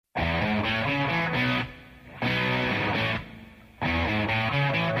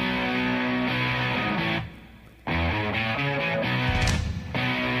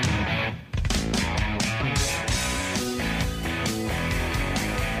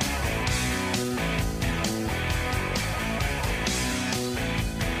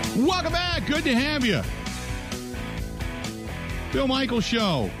Welcome back. Good to have you. Bill Michaels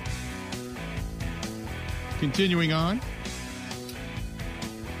Show. Continuing on.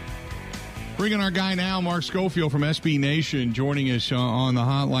 Bringing our guy now, Mark Schofield from SB Nation, joining us on the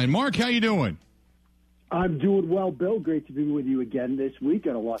hotline. Mark, how you doing? I'm doing well, Bill. Great to be with you again this week.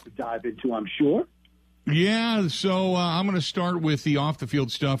 Got a lot to dive into, I'm sure. Yeah, so I'm going to start with the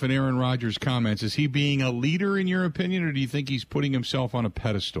off-the-field stuff and Aaron Rodgers' comments. Is he being a leader, in your opinion, or do you think he's putting himself on a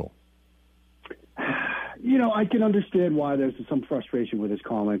pedestal? You know, I can understand why there's some frustration with his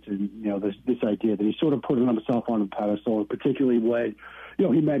comments and, you know, this idea that he's sort of putting himself on a pedestal, particularly when, you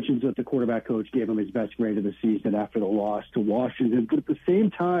know, he mentions that the quarterback coach gave him his best grade of the season after the loss to Washington. But at the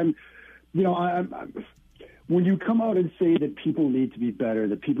same time, you know, when you come out and say that people need to be better,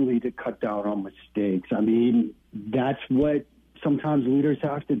 that people need to cut down on mistakes, I mean, that's what sometimes leaders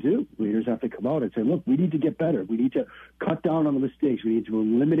have to do. Leaders have to come out and say, look, we need to get better. We need to cut down on the mistakes. We need to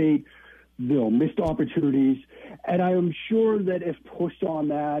eliminate, you know, missed opportunities. And I am sure that if pushed on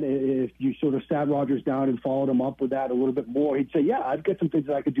that, if you sort of sat Rodgers down and followed him up with that a little bit more, he'd say, yeah, I've got some things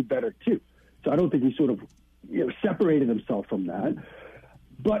that I could do better too. So I don't think he sort of, you know, separated himself from that.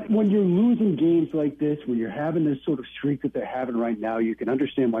 But when you're losing games like this, when you're having this sort of streak that they're having right now, you can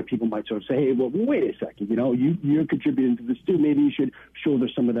understand why people might sort of say, hey, well, wait a second, you know, you're contributing to this too. Maybe you should shoulder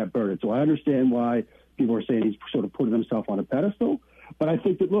some of that burden. So I understand why people are saying he's sort of putting himself on a pedestal. But I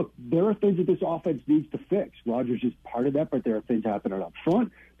think that, look, there are things that this offense needs to fix. Rodgers is part of that, but there are things happening up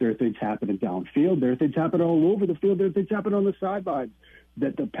front. There are things happening downfield. There are things happening all over the field. There are things happening on the sidelines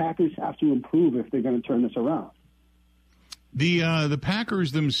that the Packers have to improve if they're going to turn this around. The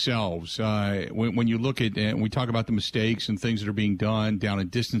Packers themselves, when you look at and we talk about the mistakes and things that are being done down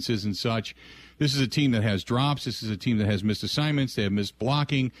at distances and such, this is a team that has drops. This is a team that has missed assignments. They have missed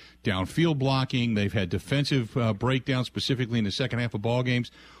blocking, downfield blocking. They've had defensive breakdowns, specifically in the second half of ball games.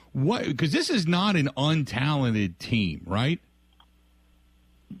 Because this is not an untalented team, right?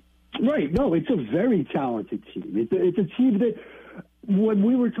 Right. No, it's a very talented team. It's a team that, when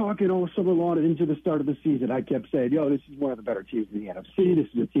we were talking all summer long and into the start of the season, I kept saying, this is one of the better teams in the NFC. This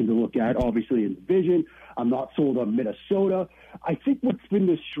is a team to look at, obviously, in the division. I'm not sold on Minnesota. I think what's been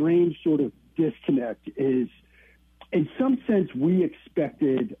the strange sort of disconnect is, in some sense, we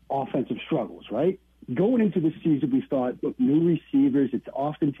expected offensive struggles, right? Going into the season, we thought, look, new receivers, it's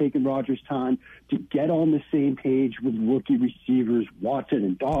often taken Rodgers time to get on the same page with rookie receivers, Watson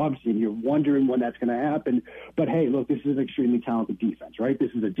and Dobbs, and you're wondering when that's going to happen. But, hey, look, this is an extremely talented defense, right?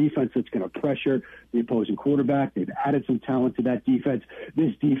 This is a defense that's going to pressure the opposing quarterback. They've added some talent to that defense.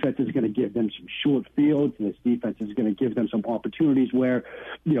 This defense is going to give them some short fields. This defense is going to give them some opportunities where,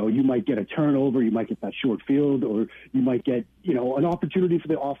 you know, you might get a turnover, you might get that short field, or you might get, you know, an opportunity for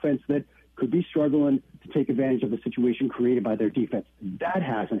the offense that could be struggling to take advantage of the situation created by their defense. That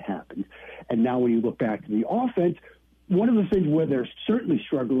hasn't happened. And now when you look back to the offense, one of the things where they're certainly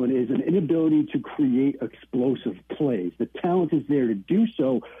struggling is an inability to create explosive plays. The talent is there to do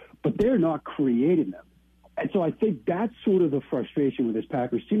so, but they're not creating them. And so I think that's sort of the frustration with this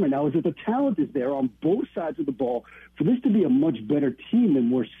Packers team right now, is that the talent is there on both sides of the ball for this to be a much better team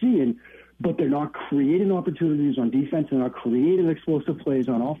than we're seeing, but they're not creating opportunities on defense. They're not creating explosive plays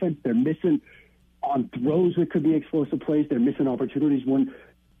on offense. They're missing on throws that could be explosive plays. They're missing opportunities when,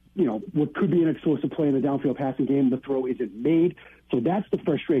 you know, what could be an explosive play in the downfield passing game, the throw isn't made. So that's the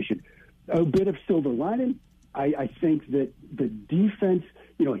frustration. A bit of silver lining, I think that the defense,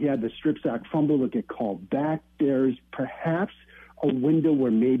 you know, he had the strip sack fumble that get called back. There's perhaps a window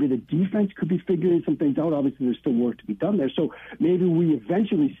where maybe the defense could be figuring some things out. Obviously, there's still work to be done there. So maybe we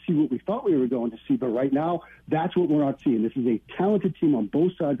eventually see what we thought we were going to see. But right now, that's what we're not seeing. This is a talented team on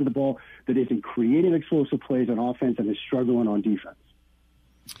both sides of the ball that isn't creating explosive plays on offense and is struggling on defense.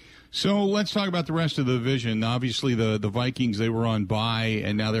 So let's talk about the rest of the division. Obviously, the Vikings, they were on bye,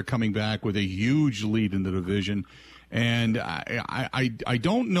 and now they're coming back with a huge lead in the division. And I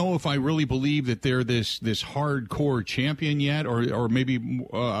don't know if I really believe that they're this hardcore champion yet, or maybe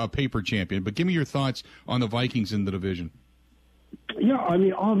a paper champion. But give me your thoughts on the Vikings in the division. Yeah, I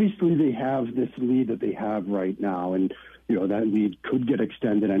mean, obviously they have this lead that they have right now, and you know that lead could get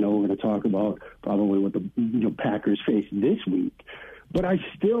extended. I know we're going to talk about probably what the Packers face this week, but I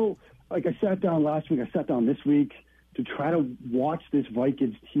still, like I sat down last week, I sat down this week to try to watch this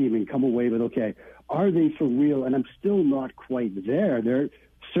Vikings team and come away with, okay, are they for real? And I'm still not quite there. They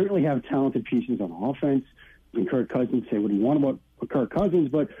certainly have talented pieces on offense. And Kirk Cousins, say what you want about Kirk Cousins,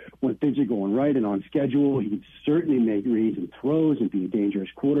 but when things are going right and on schedule, he can certainly make reads and throws and be a dangerous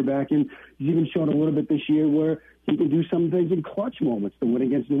quarterback. And he's even shown a little bit this year where he can do some things in clutch moments to win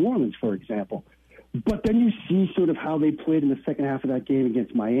against New Orleans, for example. But then you see sort of how they played in the second half of that game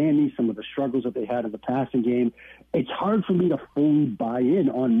against Miami, some of the struggles that they had in the passing game. It's hard for me to fully buy in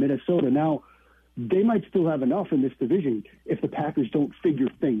on Minnesota. Now, they might still have enough in this division if the Packers don't figure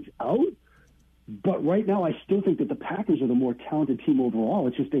things out. But right now, I still think that the Packers are the more talented team overall.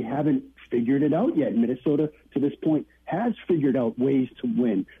 It's just they haven't figured it out yet. Minnesota, to this point, has figured out ways to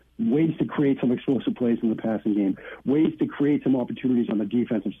win, ways to create some explosive plays in the passing game, ways to create some opportunities on the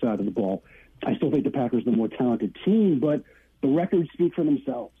defensive side of the ball. I still think the Packers are the more talented team, but the records speak for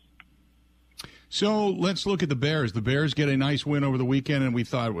themselves. So let's look at the Bears. The Bears get a nice win over the weekend, and we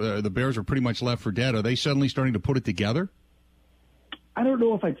thought the Bears were pretty much left for dead. Are they suddenly starting to put it together? I don't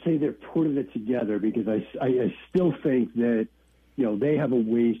know if I'd say they're putting it together because I still think that, they have a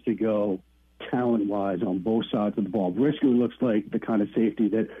ways to go talent-wise on both sides of the ball. Briscoe looks like the kind of safety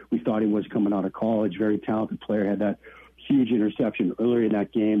that we thought he was coming out of college. Very talented player, had that huge interception earlier in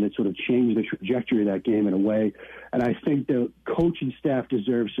that game that sort of changed the trajectory of that game in a way. And I think the coaching staff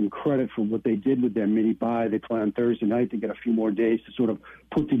deserves some credit for what they did with their mini bye. They play on Thursday night to get a few more days to sort of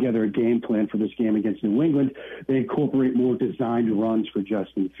put together a game plan for this game against New England. They incorporate more designed runs for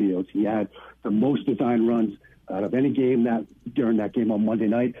Justin Fields. He had the most designed runs out of any game during that game on Monday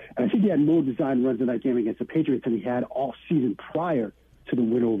night. And I think he had more designed runs in that game against the Patriots than he had all season prior to the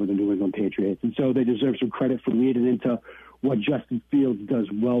win over the New England Patriots. And so they deserve some credit for leading into what Justin Fields does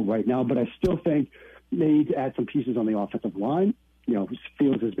well right now. But I still think they need to add some pieces on the offensive line.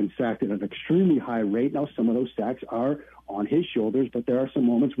 Fields has been sacked at an extremely high rate. Now, some of those sacks are on his shoulders, but there are some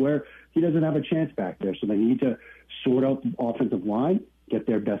moments where he doesn't have a chance back there. So they need to sort out the offensive line, get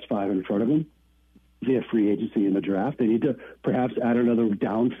their best five in front of him via free agency in the draft. They need to perhaps add another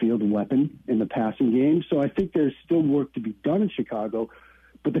downfield weapon in the passing game. So I think there's still work to be done in Chicago,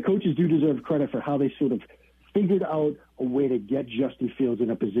 but the coaches do deserve credit for how they sort of figured out a way to get Justin Fields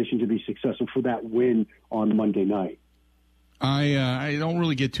in a position to be successful for that win on Monday night. I don't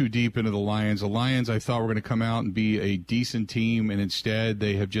really get too deep into the Lions. The Lions, I thought were going to come out and be a decent team, and instead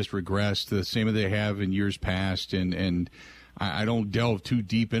they have just regressed the same as they have in years past, and I don't delve too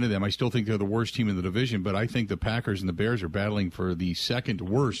deep into them. I still think they're the worst team in the division, but I think the Packers and the Bears are battling for the second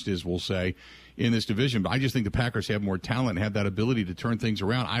worst, as we'll say, in this division. But I just think the Packers have more talent and have that ability to turn things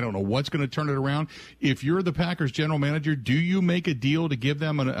around. I don't know what's going to turn it around. If you're the Packers general manager, do you make a deal to give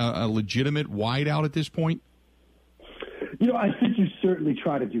them a legitimate wideout at this point? I think you certainly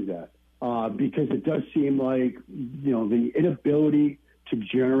try to do that because it does seem like, the inability to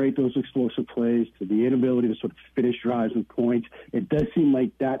generate those explosive plays, to the inability to sort of finish drives with points, it does seem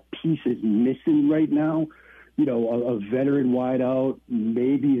like that piece is missing right now. A veteran wideout,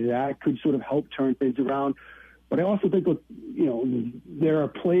 maybe that could sort of help turn things around. But I also think, there are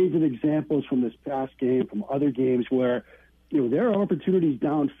plays and examples from this past game, from other games where, there are opportunities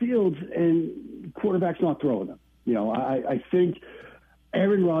downfield and quarterback's not throwing them. I think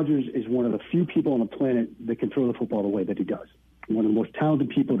Aaron Rodgers is one of the few people on the planet that can throw the football the way that he does. One of the most talented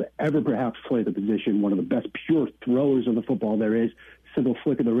people to ever perhaps play the position, one of the best pure throwers of the football there is. Simple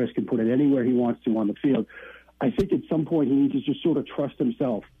flick of the wrist can put it anywhere he wants to on the field. I think at some point he needs to just sort of trust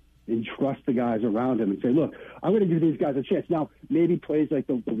himself and trust the guys around him and say, look, I'm going to give these guys a chance. Now, maybe plays like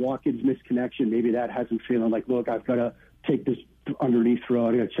the Watkins misconnection, maybe that has him feeling like, look, I've got to take this underneath throw.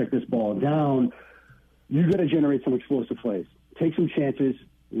 I've got to check this ball down. You've got to generate some explosive plays. Take some chances,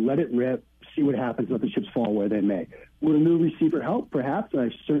 let it rip, see what happens, let the chips fall where they may. Would a new receiver help? Perhaps. I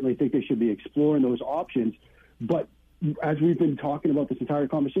certainly think they should be exploring those options. But as we've been talking about this entire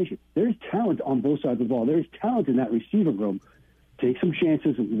conversation, there's talent on both sides of the ball. There's talent in that receiver room. Take some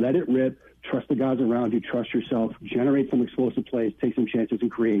chances, let it rip, trust the guys around you, trust yourself, generate some explosive plays, take some chances,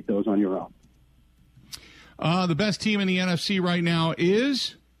 and create those on your own. The best team in the NFC right now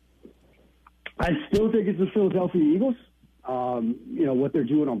is? I still think it's the Philadelphia Eagles. What they're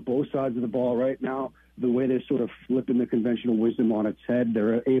doing on both sides of the ball right now, the way they're sort of flipping the conventional wisdom on its head.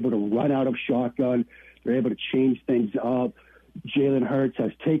 They're able to run out of shotgun. They're able to change things up. Jalen Hurts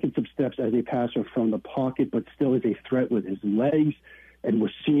has taken some steps as a passer from the pocket, but still is a threat with his legs. And we're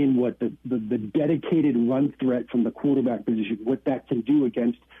seeing what the dedicated run threat from the quarterback position, what that can do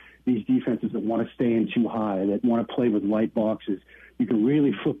against these defenses that want to stay in too high, that want to play with light boxes. You can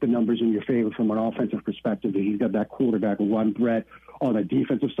really flip the numbers in your favor from an offensive perspective. He's got that quarterback run threat. On the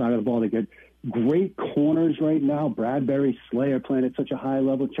defensive side of the ball, they get great corners right now. Bradbury, Slayer playing at such a high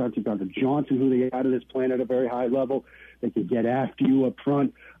level. Chauncey Gardner-Johnson, who they added, is playing at a very high level. They can get after you up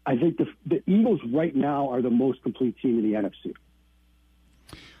front. I think the Eagles right now are the most complete team in the NFC.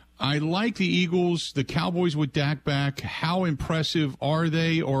 I like the Eagles, the Cowboys with Dak back. How impressive are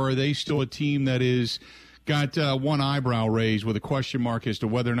they, or are they still a team that is got one eyebrow raised with a question mark as to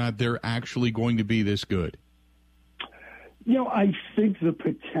whether or not they're actually going to be this good. I think the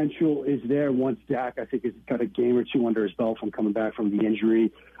potential is there once Dak, I think, has got a game or two under his belt from coming back from the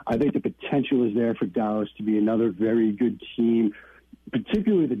injury. I think the potential is there for Dallas to be another very good team,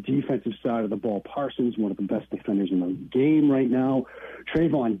 particularly the defensive side of the ball. Parsons, one of the best defenders in the game right now.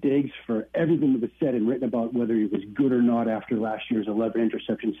 Trayvon Diggs, for everything that was said and written about whether he was good or not after last year's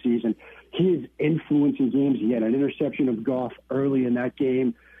 11-interception season, he is influencing games. He had an interception of Goff early in that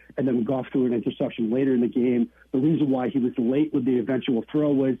game, and then Goff threw an interception later in the game. The reason why he was late with the eventual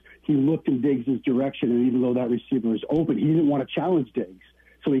throw was he looked in Diggs' direction, and even though that receiver was open, he didn't want to challenge Diggs.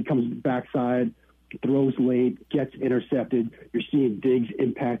 So he comes backside, throws late, gets intercepted. You're seeing Diggs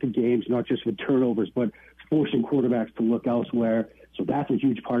impact the games, not just with turnovers, but forcing quarterbacks to look elsewhere. So that's a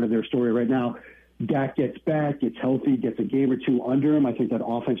huge part of their story right now. Dak gets back, gets healthy, gets a game or two under him. I think that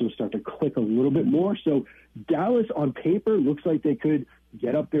offense will start to click a little bit more. So Dallas, on paper, looks like they could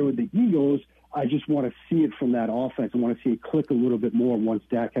get up there with the Eagles. I just want to see it from that offense. I want to see it click a little bit more once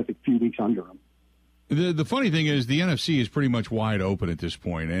Dak has a few weeks under him. The funny thing is the NFC is pretty much wide open at this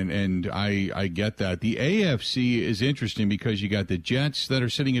point, and I get that. The AFC is interesting because you got the Jets that are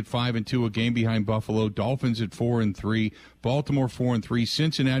sitting at 5-2, a game behind Buffalo, Dolphins at 4-3, Baltimore 4-3,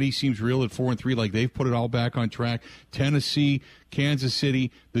 Cincinnati seems real at 4-3, like they've put it all back on track, Tennessee, Kansas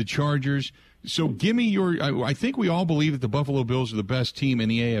City, the Chargers. So give me I think we all believe that the Buffalo Bills are the best team in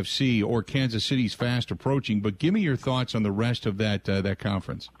the AFC, or Kansas City's fast approaching, but give me your thoughts on the rest of that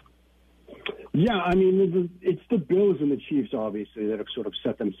conference. Yeah, I mean, it's the Bills and the Chiefs, obviously, that have sort of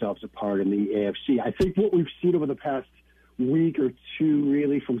set themselves apart in the AFC. I think what we've seen over the past week or two,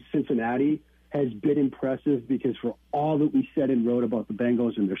 really, from Cincinnati has been impressive, because for all that we said and wrote about the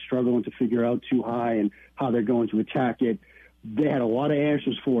Bengals and they're struggling to figure out too high and how they're going to attack it, they had a lot of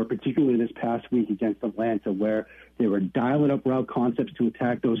answers for it, particularly this past week against Atlanta, where they were dialing up route concepts to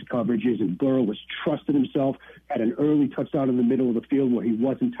attack those coverages, and Burrow was trusting himself, had an early touchdown in the middle of the field where he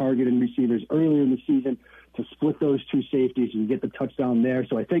wasn't targeting receivers earlier in the season to split those two safeties and get the touchdown there.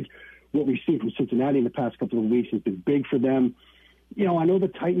 So I think what we've seen from Cincinnati in the past couple of weeks has been big for them. I know the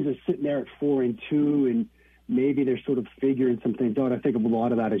Titans are sitting there at 4-2, and maybe they're sort of figuring some things out. I think a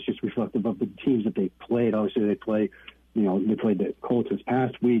lot of that is just reflective of the teams that they've played. Obviously, they played the Colts this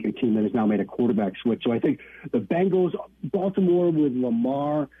past week, a team that has now made a quarterback switch. So I think the Bengals, Baltimore with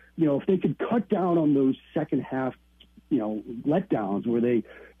Lamar, if they could cut down on those second half, letdowns where they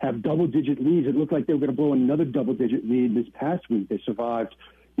have double-digit leads. It looked like they were going to blow another double-digit lead this past week. They survived,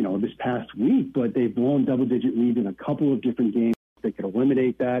 this past week, but they've blown double-digit leads in a couple of different games. They could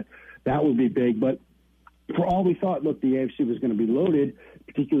eliminate that. That would be big. But for all we thought, look, the AFC was going to be loaded,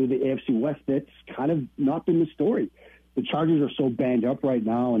 particularly the AFC West. That's kind of not been the story. The Chargers are so banged up right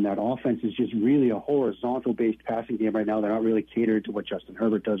now, and that offense is just really a horizontal-based passing game right now. They're not really catered to what Justin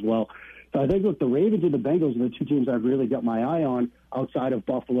Herbert does well. So I think, look, the Ravens and the Bengals are the two teams I've really got my eye on outside of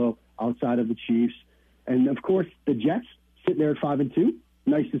Buffalo, outside of the Chiefs. And, of course, the Jets sitting there at 5-2.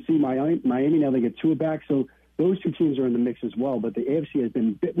 Nice to see Miami. Now they get Tua back. So those two teams are in the mix as well. But the AFC has been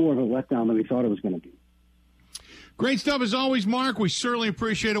a bit more of a letdown than we thought it was going to be. Great stuff as always, Mark. We certainly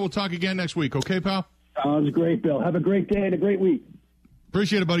appreciate it. We'll talk again next week. Okay, pal? Sounds great, Bill. Have a great day and a great week.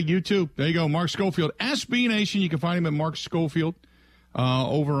 Appreciate it, buddy. You too. There you go, Mark Schofield, SB Nation. You can find him at Mark Schofield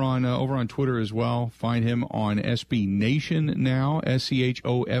over on Twitter as well. Find him on SB Nation now,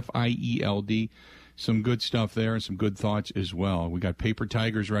 SCHOFIELD. Some good stuff there and some good thoughts as well. We got paper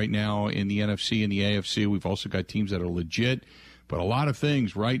tigers right now in the NFC and the AFC. We've also got teams that are legit, but a lot of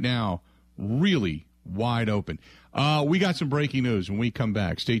things right now really wide open. We got some breaking news when we come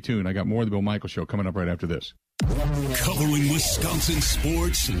back. Stay tuned. I got more of the Bill Michaels Show coming up right after this. Covering Wisconsin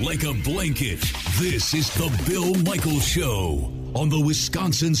sports like a blanket. This is the Bill Michaels Show on the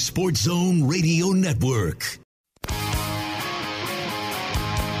Wisconsin Sports Zone Radio Network.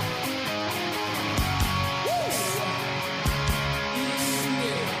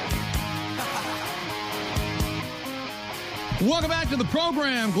 Welcome back to the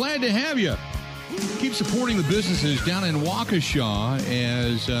program. Glad to have you. Keep supporting the businesses down in Waukesha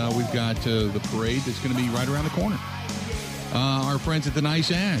as we've got the parade that's going to be right around the corner. Our friends at the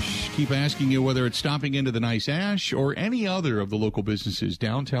Nice Ash keep asking you whether it's stopping into the Nice Ash or any other of the local businesses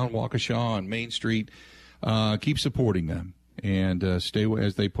downtown Waukesha on Main Street. Keep supporting them and stay,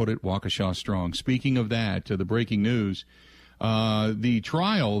 as they put it, Waukesha strong. Speaking of that, the breaking news. The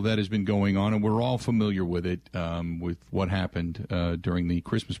trial that has been going on, and we're all familiar with it, with what happened during the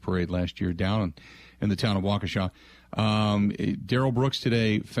Christmas parade last year down in the town of Waukesha. Darrell Brooks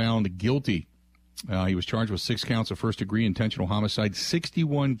today found guilty. He was charged with 6 counts of first-degree intentional homicide,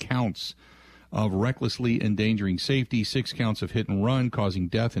 61 counts of recklessly endangering safety, 6 counts of hit and run causing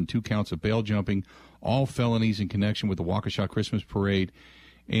death, and 2 counts of bail jumping, all felonies in connection with the Waukesha Christmas Parade,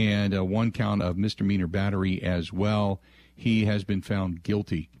 and 1 count of misdemeanor battery as well. He has been found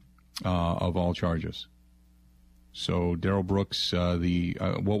guilty of all charges. So Darrell Brooks,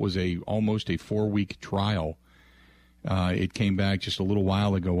 what was almost a 4-week trial, it came back just a little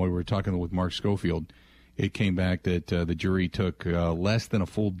while ago while we were talking with Mark Schofield. It came back that the jury took less than a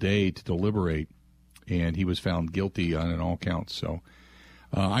full day to deliberate, and he was found guilty on all counts. So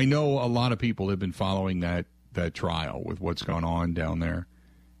I know a lot of people have been following that trial with what's gone on down there,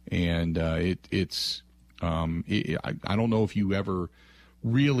 and I don't know if you ever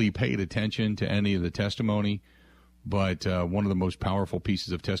really paid attention to any of the testimony, but one of the most powerful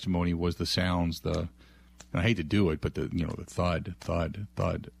pieces of testimony was the sounds. I hate to do it, but the thud, thud,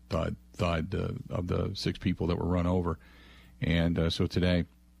 thud, thud, thud of the 6 people that were run over. And so today,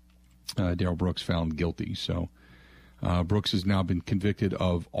 Darrell Brooks found guilty. So Brooks has now been convicted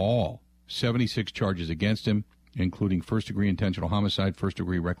of all 76 charges against him, including first-degree intentional homicide,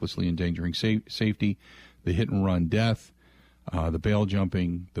 first-degree recklessly endangering safety, the hit-and-run death, the bail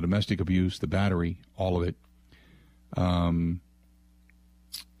jumping, the domestic abuse, the battery, all of it.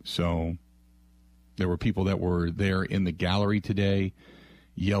 So there were people that were there in the gallery today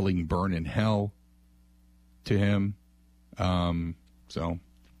yelling "burn in hell" to him. So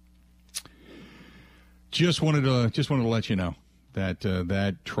just wanted to let you know that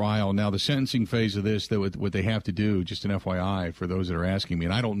that trial. Now the sentencing phase of this, what they have to do, just an FYI for those that are asking me,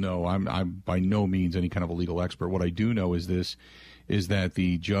 and I don't know, I'm by no means any kind of a legal expert. What I do know is that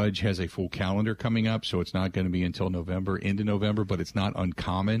the judge has a full calendar coming up, so it's not going to be until into November, but it's not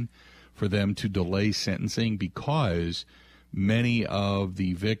uncommon for them to delay sentencing because many of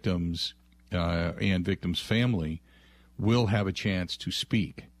the victims and victims' family will have a chance to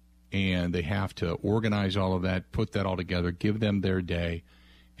speak, and they have to organize all of that, put that all together, give them their day,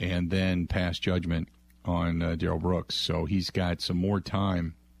 and then pass judgment on Darrell Brooks. So he's got some more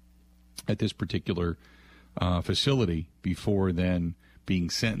time at this particular facility before then being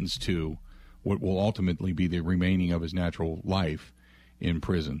sentenced to what will ultimately be the remaining of his natural life in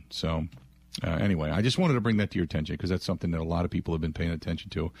prison. So anyway, I just wanted to bring that to your attention because that's something that a lot of people have been paying attention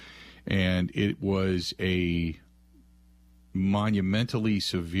to. And it was a monumentally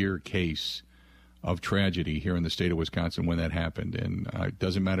severe case of tragedy here in the state of Wisconsin when that happened. And it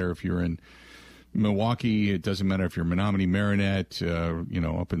doesn't matter if you're in Milwaukee, it doesn't matter if you're Menominee, Marinette,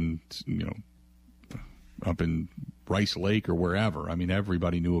 up in Rice Lake or wherever. I mean,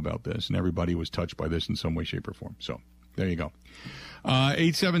 everybody knew about this, and everybody was touched by this in some way, shape, or form. So there you go.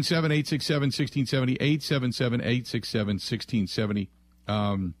 877-867-1670,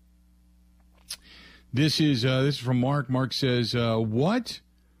 877-867-1670. This is from Mark. Mark says, what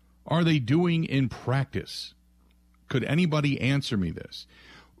are they doing in practice? Could anybody answer me this?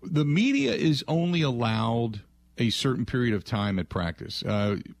 The media is only allowed a certain period of time at practice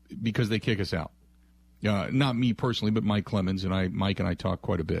because they kick us out. Not me personally, but Mike Clemens and Mike and I talk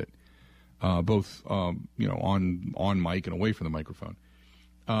quite a bit, both on mic and away from the microphone.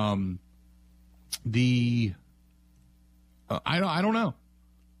 I don't know.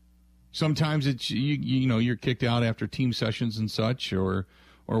 Sometimes it's you're kicked out after team sessions and such, or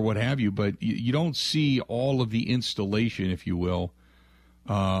what have you. But you don't see all of the installation, if you will,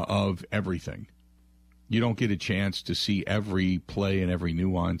 of everything. You don't get a chance to see every play and every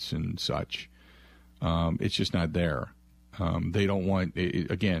nuance and such. It's just not there. They don't want they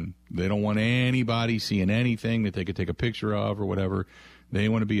don't want anybody seeing anything that they could take a picture of or whatever. They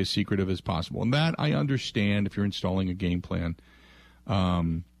want to be as secretive as possible, and that I understand if you're installing a game plan.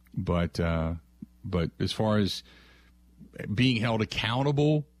 But as far as being held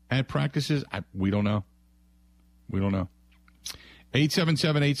accountable at practices, we don't know.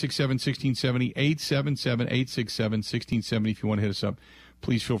 877-867-1670, 877-867-1670. If you want to hit us up,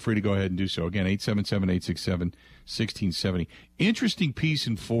 please feel free to go ahead and do so. Again, 877-867-1670. Interesting piece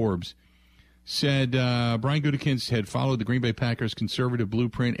in Forbes said Brian Gutekunst had followed the Green Bay Packers' conservative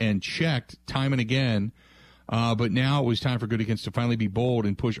blueprint and checked time and again, but now it was time for Gutekunst to finally be bold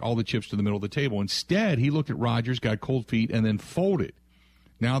and push all the chips to the middle of the table. Instead, he looked at Rodgers, got cold feet, and then folded.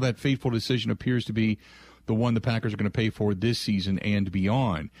 Now that fateful decision appears to be the one the Packers are going to pay for this season and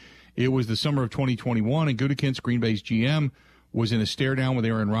beyond. It was the summer of 2021, and Gutekunst, Green Bay's GM, was in a stare-down with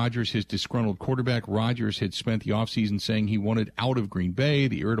Aaron Rodgers, his disgruntled quarterback. Rodgers had spent the offseason saying he wanted out of Green Bay.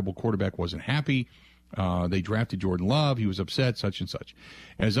 The irritable quarterback wasn't happy. They drafted Jordan Love. He was upset, such and such.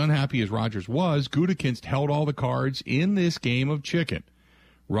 As unhappy as Rodgers was, Gutekunst held all the cards in this game of chicken.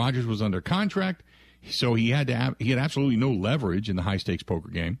 Rodgers was under contract, so he had absolutely no leverage in the high-stakes poker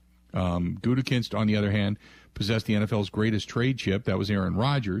game. Gutekunst, on the other hand, possessed the NFL's greatest trade chip. That was Aaron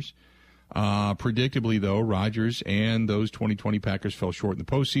Rodgers. Predictably, though, Rodgers and those 2020 Packers fell short in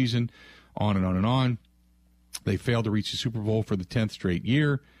the postseason, on and on and on. They failed to reach the Super Bowl for the 10th straight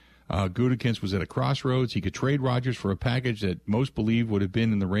year. Gutekunst was at a crossroads. He could trade Rodgers for a package that most believe would have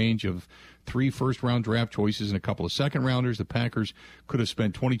been in the range of 3 first-round draft choices and a couple of second-rounders. The Packers could have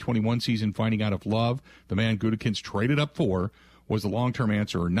spent 2021 season finding out if Love, the man Gutekunst traded up for, was the long-term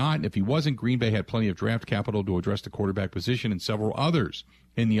answer or not. And if he wasn't, Green Bay had plenty of draft capital to address the quarterback position and several others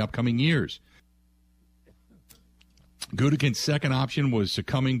in the upcoming years. Gutekunst's second option was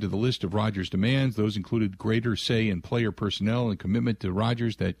succumbing to the list of Rodgers' demands. Those included greater say in player personnel and commitment to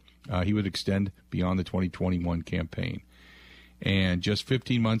Rodgers that he would extend beyond the 2021 campaign. And just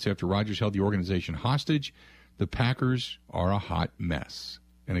 15 months after Rodgers held the organization hostage, the Packers are a hot mess.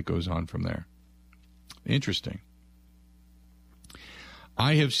 And it goes on from there. Interesting.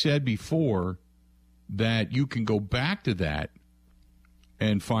 I have said before that you can go back to that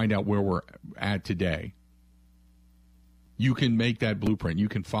and find out where we're at today. You can make that blueprint. You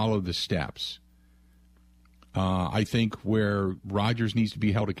can follow the steps. I think where Rodgers needs to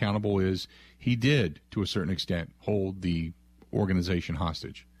be held accountable is he did, to a certain extent, hold the organization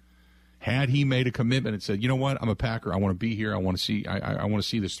hostage. Had he made a commitment and said, you know what, I'm a Packer, I want to be here, I want to see, I want to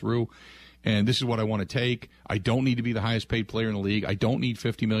see this through, and this is what I want to take. I don't need to be the highest paid player in the league. I don't need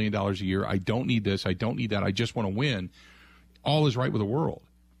 $50 million a year. I don't need this. I don't need that. I just want to win. All is right with the world.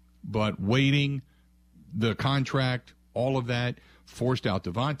 But waiting, the contract, all of that, forced out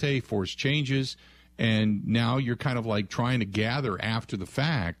Devontae, forced changes, and now you're kind of like trying to gather after the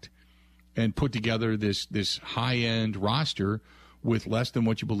fact and put together this high-end roster with less than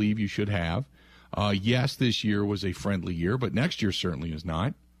what you believe you should have. Yes, this year was a friendly year, but next year certainly is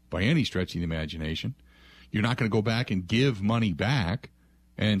not, by any stretch of the imagination. You're not going to go back and give money back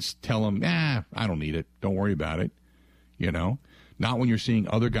and tell them, I don't need it. Don't worry about it. You know? Not when you're seeing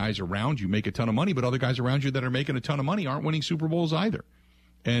other guys around you make a ton of money, but other guys around you that are making a ton of money aren't winning Super Bowls either.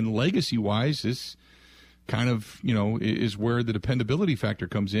 And legacy-wise, this kind of, is where the dependability factor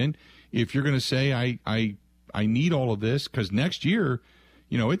comes in. If you're going to say, I need all of this, because next year,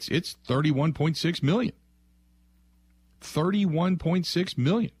 it's $31.6 million. $31.6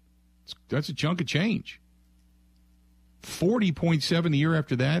 million. That's a chunk of change. 40.7 the year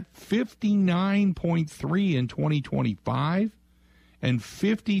after that, 59.3 in 2025, and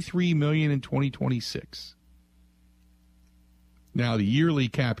 $53 million in 2026. Now, the yearly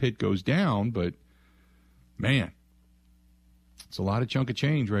cap hit goes down, but, man, it's a lot of chunk of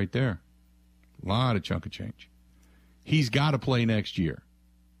change right there. A lot of chunk of change. He's got to play next year.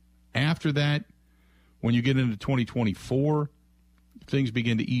 After that, when you get into 2024, things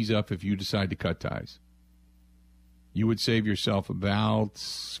begin to ease up if you decide to cut ties. You would save yourself about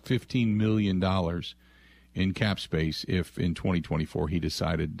 $15 million in cap space if in 2024 you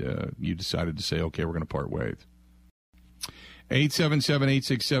decided to say, okay, we're going to part ways.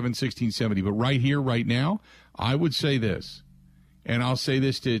 877-867-1670. But right here, right now, I would say this, and I'll say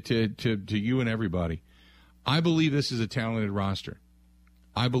this to you and everybody. I believe this is a talented roster.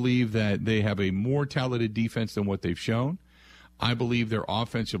 I believe that they have a more talented defense than what they've shown. I believe their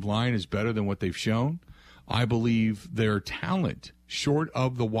offensive line is better than what they've shown. I believe their talent, short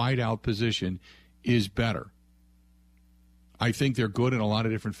of the wideout position, is better. I think they're good in a lot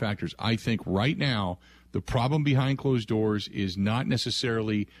of different factors. I think right now the problem behind closed doors is not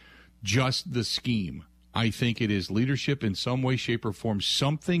necessarily just the scheme. I think it is leadership in some way, shape, or form.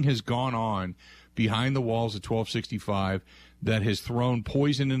 Something has gone on behind the walls of 1265 that has thrown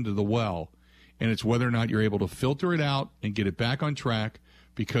poison into the well, and it's whether or not you're able to filter it out and get it back on track,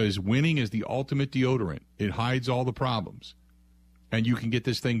 because winning is the ultimate deodorant. It hides all the problems, and you can get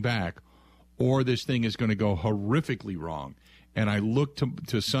this thing back, or this thing is going to go horrifically wrong. And I look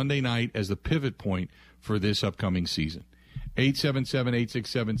to Sunday night as the pivot point for this upcoming season.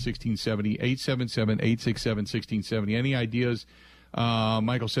 877-867-1670, 877-867-1670. Any ideas,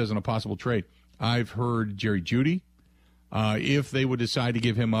 Michael says, on a possible trade? I've heard Jerry Jeudy. If they would decide to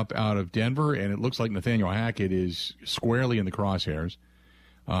give him up out of Denver, and it looks like Nathaniel Hackett is squarely in the crosshairs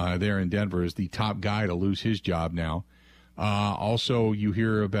there in Denver, is the top guy to lose his job now. Also, you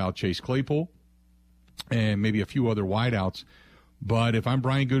hear about Chase Claypool and maybe a few other wideouts. But if I'm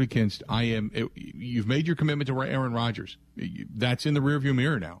Brian Gutekunst, you've made your commitment to Aaron Rodgers. That's in the rearview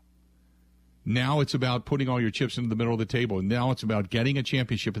mirror now. Now it's about putting all your chips into the middle of the table. And now it's about getting a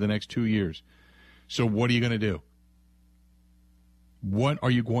championship in the next 2 years. So what are you going to do? What are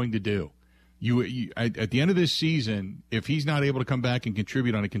you going to do? At the end of this season, if he's not able to come back and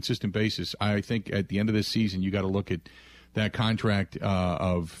contribute on a consistent basis, I think at the end of this season you got to look at that contract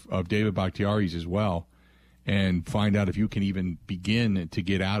of David Bakhtiari's as well, and find out if you can even begin to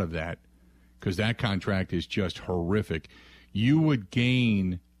get out of that, because that contract is just horrific. You would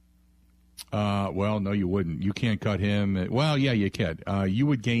gain. Well, no, you wouldn't. You can't cut him. Well, yeah, you can. You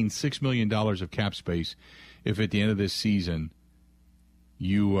would gain $6 million of cap space if at the end of this season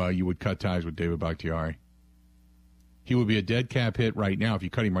you would cut ties with David Bakhtiari. He would be a dead cap hit right now. If you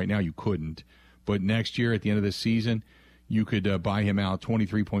cut him right now, you couldn't. But next year, at the end of this season, you could buy him out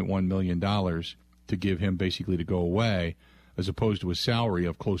 $23.1 million to give him basically to go away, as opposed to a salary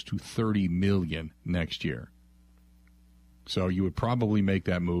of close to $30 million next year. So you would probably make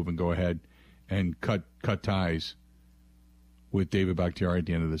that move and go ahead and cut ties with David Bakhtiari at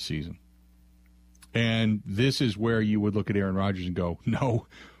the end of the season. And this is where you would look at Aaron Rodgers and go, no,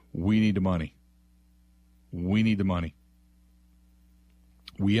 we need the money. We need the money.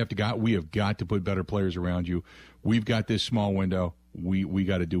 We have got to put better players around you. We've got this small window. We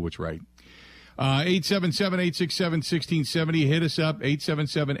got to do what's right. 877-867-1670. Hit us up,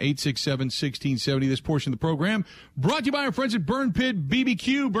 877-867-1670. This portion of the program brought to you by our friends at Burn Pit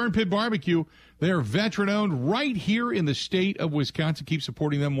BBQ, Burn Pit Barbecue. They are veteran-owned right here in the state of Wisconsin. Keep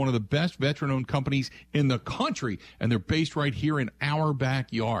supporting them, one of the best veteran-owned companies in the country, and they're based right here in our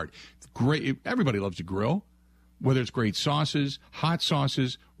backyard. It's great. Everybody loves to grill, whether it's great sauces, hot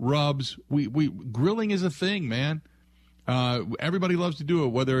sauces, rubs. Grilling is a thing, man. Everybody loves to do it,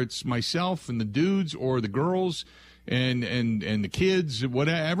 whether it's myself and the dudes or the girls and the kids.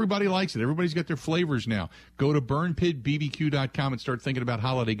 Everybody likes it. Everybody's got their flavors now. Go to burnpitbbq.com and start thinking about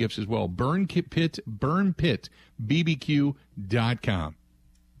holiday gifts as well. Burnpitbbq.com.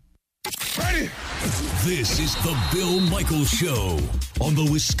 Ready? This is the Bill Michaels Show on the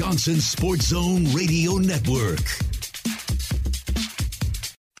Wisconsin Sports Zone Radio Network.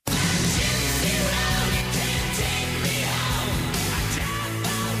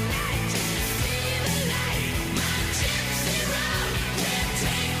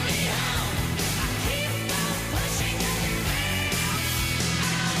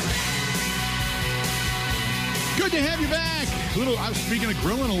 Good to have you back. I was speaking of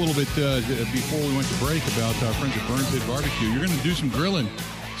grilling a little bit before we went to break about our friends at Burn Pit Barbecue. You're going to do some grilling.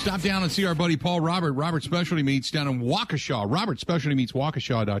 Stop down and see our buddy Paul Robert Specialty Meats down in Waukesha.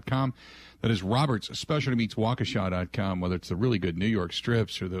 RobertSpecialtyMeatsWaukesha.com. That is RobertSpecialtyMeatsWaukesha.com. Whether it's the really good New York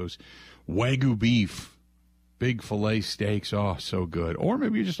strips or those Wagyu beef, big filet steaks, oh, so good. Or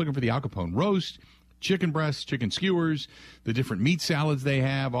maybe you're just looking for the Al Capone roast, chicken breasts, chicken skewers, the different meat salads they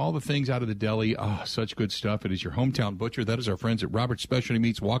have, all the things out of the deli. Oh, such good stuff. It is your hometown butcher. That is our friends at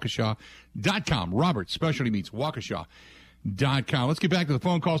RobertSpecialtyMeatsWaukesha.com. RobertSpecialtyMeatsWaukesha.com. Let's get back to the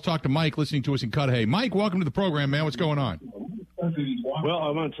phone calls. Talk to Mike, listening to us in Cudahy. Mike, welcome to the program, man. What's going on? Well, I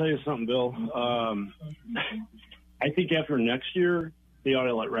want to tell you something, Bill. I think after next year, they ought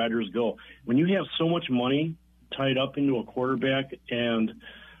to let Rodgers go. When you have so much money tied up into a quarterback and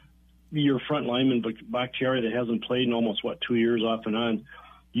your front lineman, Bakhtiari, that hasn't played in almost, 2 years off and on,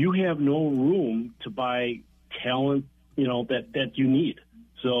 you have no room to buy talent, that you need.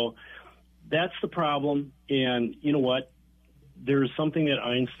 So that's the problem. And you know what? There's something that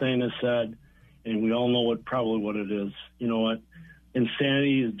Einstein has said, and we all know what it is. You know what?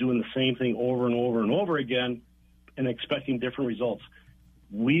 Insanity is doing the same thing over and over and over again and expecting different results.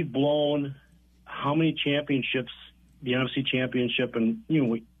 We've blown how many championships, the NFC Championship, and,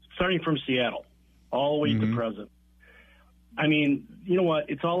 starting from Seattle all the way to present. I mean, you know what?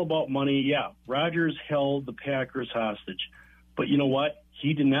 It's all about money. Yeah, Rodgers held the Packers hostage. But you know what?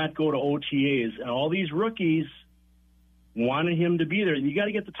 He did not go to OTAs. And all these rookies wanted him to be there. You got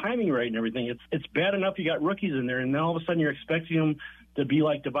to get the timing right and everything. It's bad enough you got rookies in there, and then all of a sudden you're expecting them to be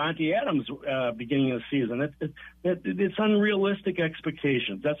like Davante Adams beginning of the season. It's unrealistic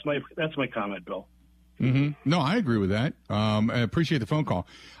expectations. That's my comment, Bill. Mm-hmm. No, I agree with that. I appreciate the phone call.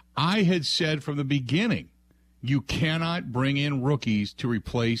 I had said from the beginning, you cannot bring in rookies to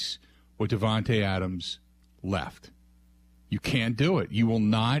replace what Davante Adams left. You can't do it. You will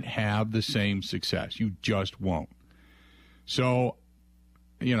not have the same success. You just won't. So,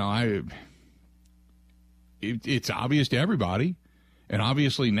 it's obvious to everybody, and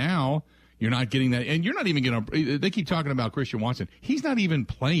obviously now you're not getting that, and you're not even going to. They keep talking about Christian Watson. He's not even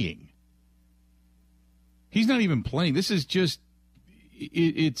playing. He's not even playing. This is just.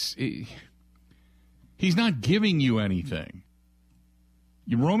 He's not giving you anything.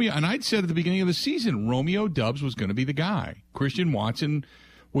 Romeo, and I'd said at the beginning of the season, Romeo Doubs was going to be the guy. Christian Watson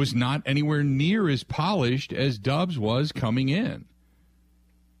was not anywhere near as polished as Doubs was coming in.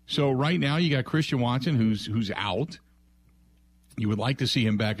 So right now you got Christian Watson who's out. You would like to see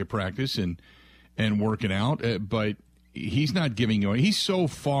him back at practice and working out, but he's not giving you. He's so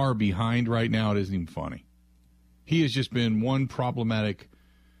far behind right now, it isn't even funny. He has just been one problematic,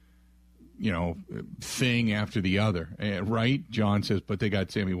 thing after the other. Right? John says, but they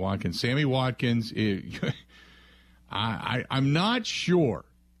got Sammy Watkins. Sammy Watkins, I'm not sure.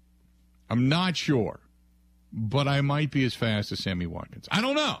 But I might be as fast as Sammy Watkins. I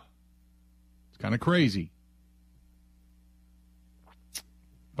don't know. It's kind of crazy.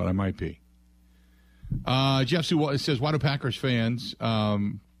 But I might be. Jeff says, why do Packers fans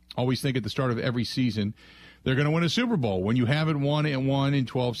always think at the start of every season they're going to win a Super Bowl when you haven't won in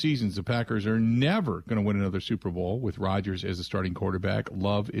 12 seasons? The Packers are never going to win another Super Bowl with Rodgers as the starting quarterback.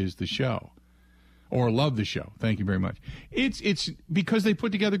 Love is the show. Or love the show. Thank you very much. It's because they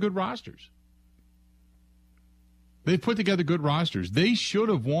put together good rosters. They've put together good rosters. They should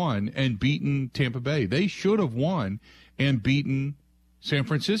have won and beaten Tampa Bay. They should have won and beaten San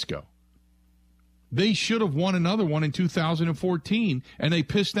Francisco. They should have won another one in 2014, and they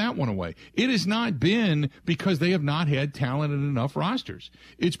pissed that one away. It has not been because they have not had talented enough rosters.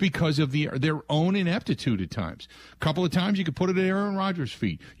 It's because of their own ineptitude at times. A couple of times you could put it at Aaron Rodgers'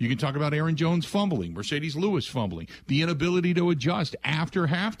 feet. You can talk about Aaron Jones fumbling, Mercedes Lewis fumbling, the inability to adjust after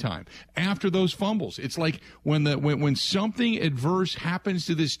halftime, after those fumbles. It's like when something adverse happens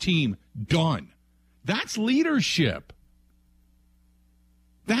to this team, done. That's leadership.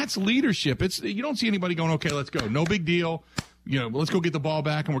 That's leadership. You don't see anybody going, okay, let's go. No big deal. Let's go get the ball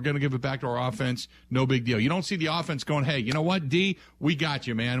back, and we're going to give it back to our offense. No big deal. You don't see the offense going, hey, you know what, D? We got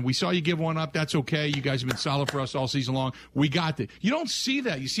you, man. We saw you give one up. That's okay. You guys have been solid for us all season long. We got it. You don't see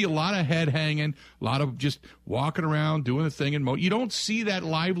that. You see a lot of head hanging, a lot of just walking around, doing the thing. You don't see that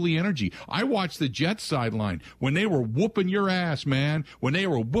lively energy. I watched the Jets sideline when they were whooping your ass, man. When they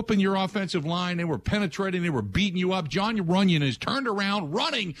were whooping your offensive line, they were penetrating, they were beating you up. John Runyon is turned around,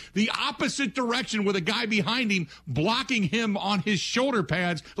 running the opposite direction with a guy behind him, blocking him on his shoulder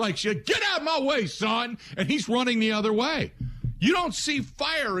pads like, get out of my way, son. And he's running the other way. You don't see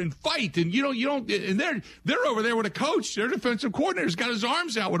fire and fight, and you don't, and they're over there with a coach. Their defensive coordinator's got his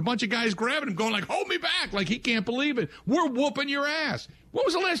arms out with a bunch of guys grabbing him, going like, hold me back, like he can't believe it. We're whooping your ass. When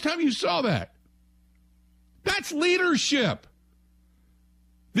was the last time you saw that? That's leadership.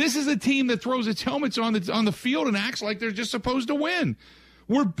 This is a team that throws its helmets on the field and acts like they're just supposed to win.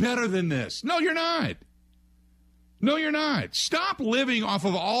 We're better than this. No, you're not. No, you're not. Stop living off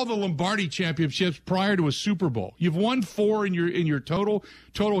of all the Lombardi championships prior to a Super Bowl. You've won 4 in your total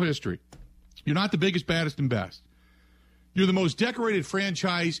history. You're not the biggest, baddest, and best. You're the most decorated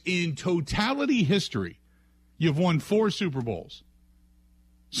franchise in totality history. You've won 4 Super Bowls.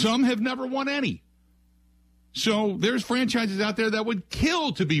 Some have never won any. So there's franchises out there that would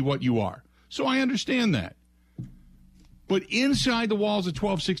kill to be what you are. So I understand that. But inside the walls of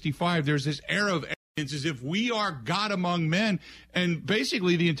 1265, there's this air of as if we are God among men, and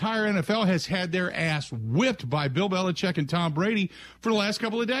basically the entire NFL has had their ass whipped by Bill Belichick and Tom Brady for the last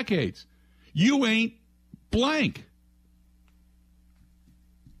couple of decades. You ain't blank.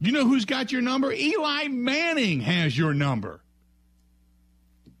 You know who's got your number? Eli Manning has your number.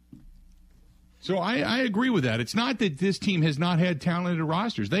 So I agree with that. It's not that this team has not had talented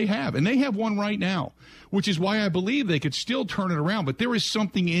rosters. They have, and they have one right now, which is why I believe they could still turn it around. But there is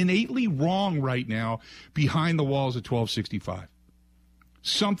something innately wrong right now behind the walls of 1265.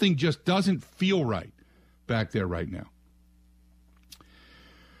 Something just doesn't feel right back there right now.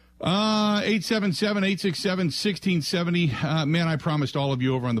 877-867-1670. Man, I promised all of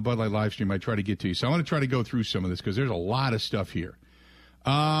you over on the Bud Light live stream I'd try to get to you. So I want to try to go through some of this because there's a lot of stuff here.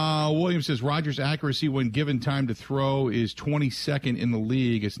 William says Rodgers' accuracy when given time to throw is 22nd in the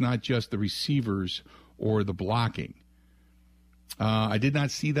league. It's not just the receivers or the blocking. I did not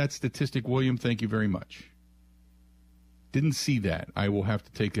see that statistic, William. Thank you very much. Didn't see that. I will have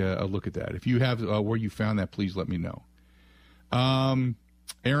to take a look at that. If you have where you found that, please let me know.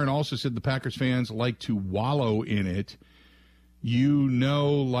 Aaron also said the Packers fans like to wallow in it.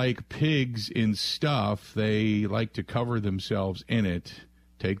 Like pigs in stuff, they like to cover themselves in it.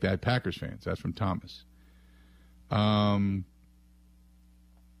 Take that, Packers fans. That's from Thomas. Thomas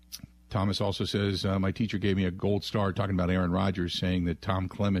also says, my teacher gave me a gold star talking about Aaron Rodgers, saying that Tom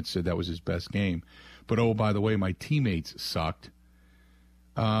Clements said that was his best game. But, oh, by the way, my teammates sucked.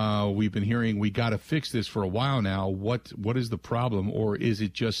 We've been hearing we got to fix this for a while now. What is the problem, or is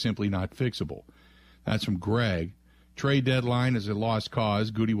it just simply not fixable? That's from Greg. Trade deadline is a lost cause.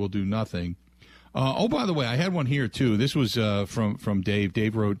 Goody will do nothing. By the way, I had one here, too. This was from Dave.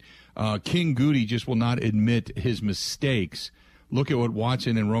 Dave wrote, King Goody just will not admit his mistakes. Look at what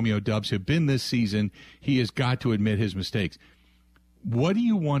Watson and Romeo Doubs have been this season. He has got to admit his mistakes. What do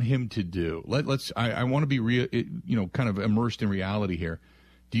you want him to do? I want to be real, kind of immersed in reality here.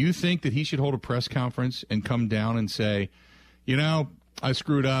 Do you think that he should hold a press conference and come down and say, I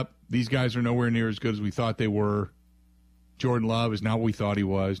screwed up. These guys are nowhere near as good as we thought they were. Jordan Love is not what we thought he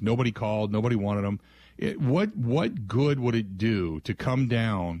was. Nobody called. Nobody wanted him. What good would it do to come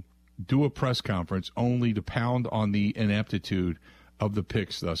down, do a press conference, only to pound on the ineptitude of the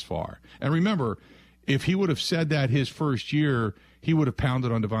picks thus far? And remember, if he would have said that his first year, he would have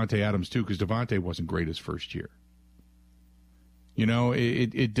pounded on Devontae Adams too, because Devontae wasn't great his first year.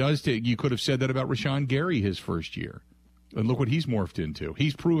 It does take. You could have said that about Rashawn Gary his first year. And look what he's morphed into.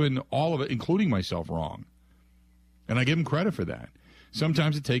 He's proven all of it, including myself, wrong. And I give him credit for that.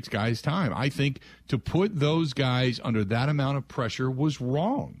 Sometimes it takes guys time. I think to put those guys under that amount of pressure was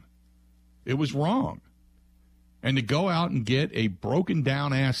wrong. It was wrong. And to go out and get a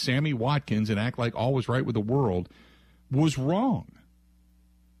broken-down-ass Sammy Watkins and act like all was right with the world was wrong.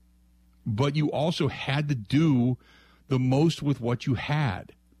 But you also had to do the most with what you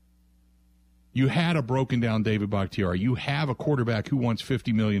had. You had a broken-down David Bakhtiari. You have a quarterback who wants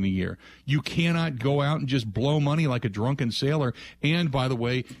 $50 million a year. You cannot go out and just blow money like a drunken sailor. And, by the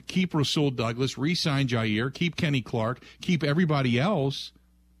way, keep Rasul Douglas, re-sign Jair, keep Kenny Clark, keep everybody else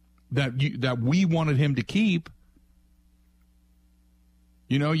that we wanted him to keep.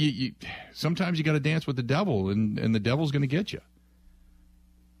 Sometimes you got to dance with the devil, and the devil's going to get you.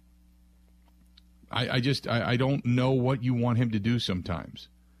 I don't know what you want him to do sometimes.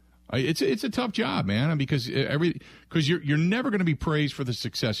 It's a tough job, man, because you're never going to be praised for the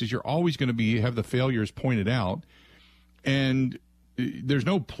successes. You're always going to have the failures pointed out, and there's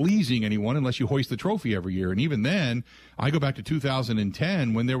no pleasing anyone unless you hoist the trophy every year. And even then, I go back to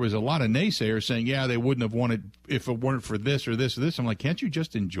 2010 when there was a lot of naysayers saying, yeah, they wouldn't have won it if it weren't for this or this or this. I'm like, can't you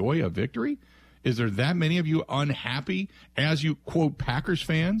just enjoy a victory? Is there that many of you unhappy, as you quote Packers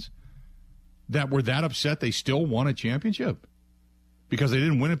fans, that were that upset they still won a championship? Because they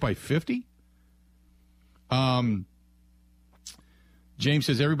didn't win it by 50? James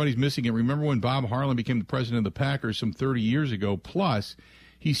says everybody's missing it. Remember when Bob Harlan became the president of the Packers some 30 years ago? Plus,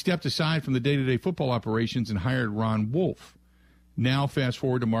 he stepped aside from the day-to-day football operations and hired Ron Wolf. Now, fast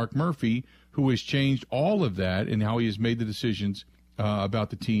forward to Mark Murphy, who has changed all of that and how he has made the decisions about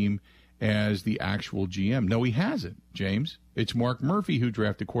the team as the actual GM. No, he hasn't, James. It's Mark Murphy who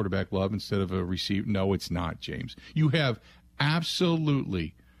drafted quarterback Love instead of a receiver. No, it's not, James. You have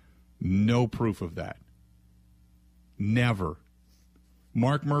absolutely no proof of that. Never.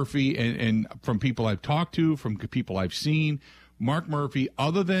 Mark Murphy, and from people I've talked to, from people I've seen, Mark Murphy,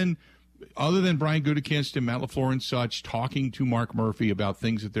 other than Brian Gutekunst and Matt LaFleur and such, talking to Mark Murphy about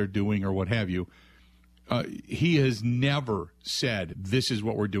things that they're doing or what have you, he has never said, this is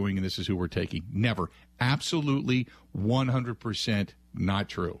what we're doing and this is who we're taking. Never. Absolutely 100% not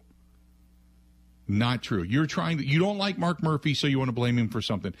true. Not true. You don't like Mark Murphy, so you want to blame him for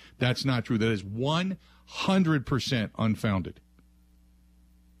something. That's not true. That is 100% unfounded.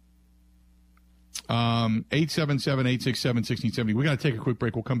 877-867-1670. We got to take a quick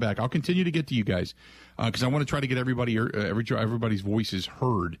break. We'll come back. I'll continue to get to you guys because I want to try to get everybody's voices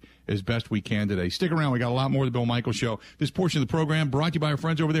heard as best we can today. Stick around. We got a lot more of the Bill Michaels Show. This portion of the program brought to you by our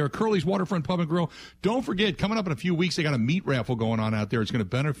friends over there at Curly's Waterfront Pub and Grill. Don't forget, coming up in a few weeks, they got a meat raffle going on out there. It's going to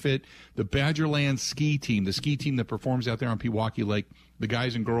benefit the Badgerland ski team, the ski team that performs out there on Pewaukee Lake, the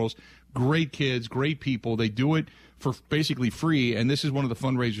guys and girls. Great kids, great people. They do it for basically free, and this is one of the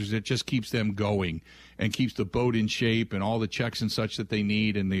fundraisers that just keeps them going and keeps the boat in shape and all the checks and such that they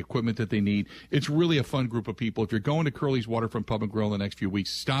need and the equipment that they need. It's really a fun group of people. If you're going to Curly's Waterfront Pub and Grill in the next few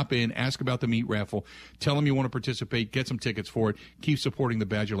weeks, stop in, ask about the meat raffle, tell them you want to participate, get some tickets for it. Keep supporting the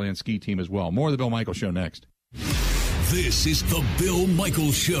Badgerland ski team as well. More of the Bill Michaels Show next. This is the Bill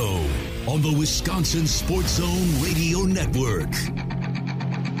Michaels Show on the Wisconsin Sports Zone Radio Network.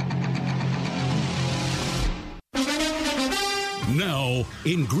 Now,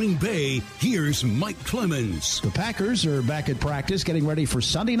 in Green Bay, here's Mike Clemens. The Packers are back at practice getting ready for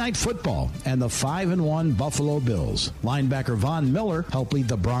Sunday Night Football and the 5-1 Buffalo Bills. Linebacker Von Miller helped lead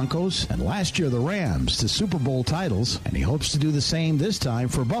the Broncos and last year the Rams to Super Bowl titles, and he hopes to do the same this time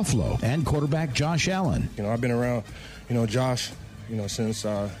for Buffalo and quarterback Josh Allen. I've been around, Josh,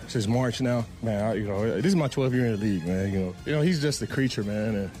 since March now. Man, this is my 12th year in the league, man. He's just a creature,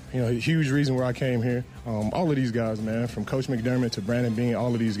 man, and a huge reason where I came here. All of these guys, man, from Coach McDermott to Brandon Bean,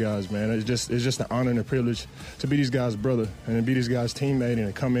 all of these guys, man. It's just an honor and a privilege to be these guys' brother and to be these guys' teammate and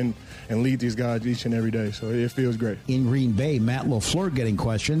to come in and lead these guys each and every day. So it feels great. In Green Bay, Matt LaFleur getting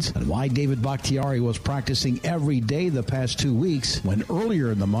questions on why David Bakhtiari was practicing every day the past 2 weeks when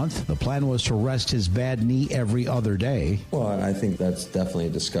earlier in the month the plan was to rest his bad knee every other day. Well, I think that's definitely a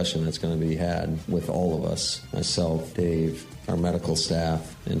discussion that's going to be had with all of us, myself, Dave, our medical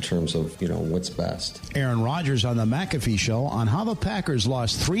staff, in terms of, what's best. Aaron Rodgers on the McAfee Show on how the Packers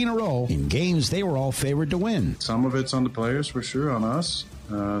lost 3 in a row in games they were all favored to win. Some of it's on the players, for sure, on us.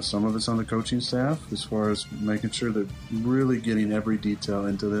 Some of it's on the coaching staff as far as making sure they're really getting every detail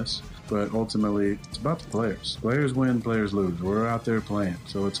into this. But ultimately, it's about the players. Players win, players lose. We're out there playing.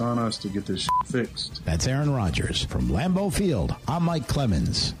 So it's on us to get this fixed. That's Aaron Rodgers from Lambeau Field. I'm Mike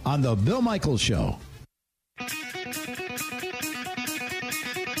Clemens on The Bill Michaels Show.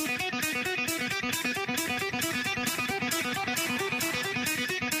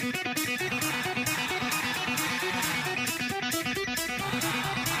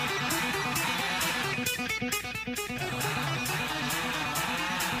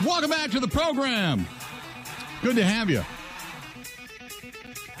 Welcome back to the program. Good to have you.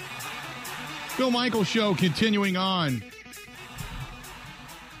 Bill Michaels Show continuing on.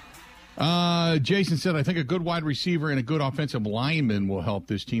 Jason said, I think a good wide receiver and a good offensive lineman will help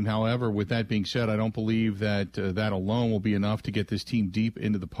this team. However, with that being said, I don't believe that that alone will be enough to get this team deep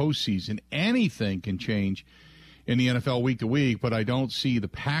into the postseason. Anything can change in the NFL week to week, but I don't see the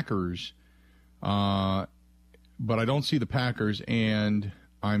Packers. And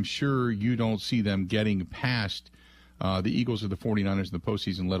I'm sure you don't see them getting past the Eagles or the 49ers in the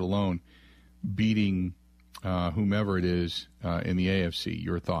postseason, let alone beating whomever it is in the AFC.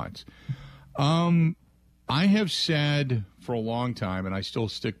 Your thoughts? I have said for a long time, and I still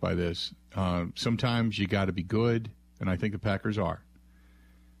stick by this, sometimes you got to be good, and I think the Packers are.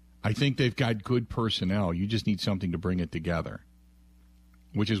 I think they've got good personnel. You just need something to bring it together,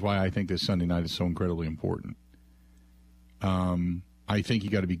 which is why I think this Sunday night is so incredibly important. I think you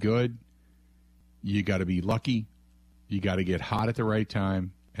got to be good, you got to be lucky, you got to get hot at the right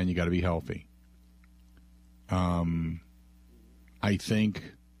time, and you got to be healthy. I think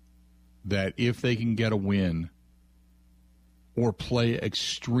that if they can get a win or play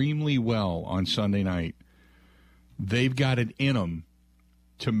extremely well on Sunday night, they've got it in them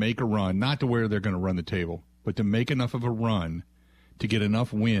to make a run, not to where they're going to run the table, but to make enough of a run to get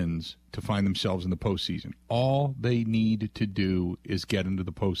enough wins to find themselves in the postseason. All they need to do is get into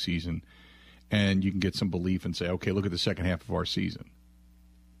the postseason, and you can get some belief and say, okay, look at the second half of our season.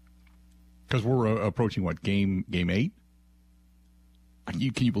 Because we're approaching, what, game 8? Can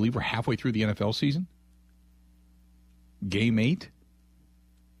you believe we're halfway through the NFL season? Game 8?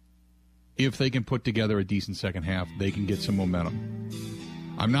 If they can put together a decent second half, they can get some momentum.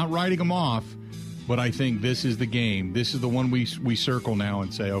 I'm not writing them off, but I think this is the game. This is the one we circle now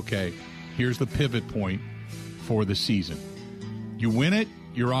and say, okay, here's the pivot point for the season. You win it,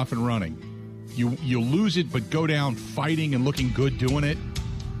 you're off and running. You lose it, but go down fighting and looking good doing it,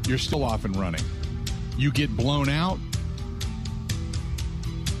 you're still off and running. You get blown out,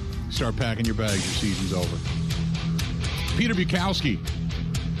 start packing your bags, your season's over. Peter Bukowski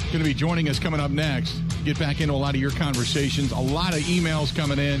going to be joining us coming up next. Get back into a lot of your conversations. A lot of emails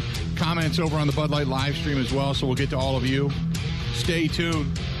coming in, comments over on the Bud Light live stream as well, so we'll get to all of you. Stay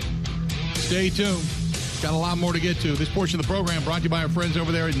tuned. Stay tuned. Got a lot more to get to. This portion of the program brought to you by our friends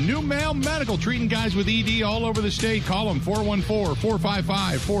over there at New Mail Medical, treating guys with ED all over the state. Call them,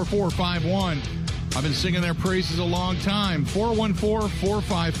 414-455-4451. I've been singing their praises a long time.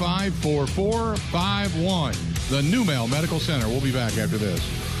 414-455-4451. The New Mail Medical Center. We'll be back after this.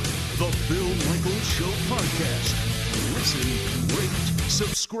 The Bill Michaels Show podcast. Listen, rate,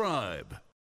 subscribe.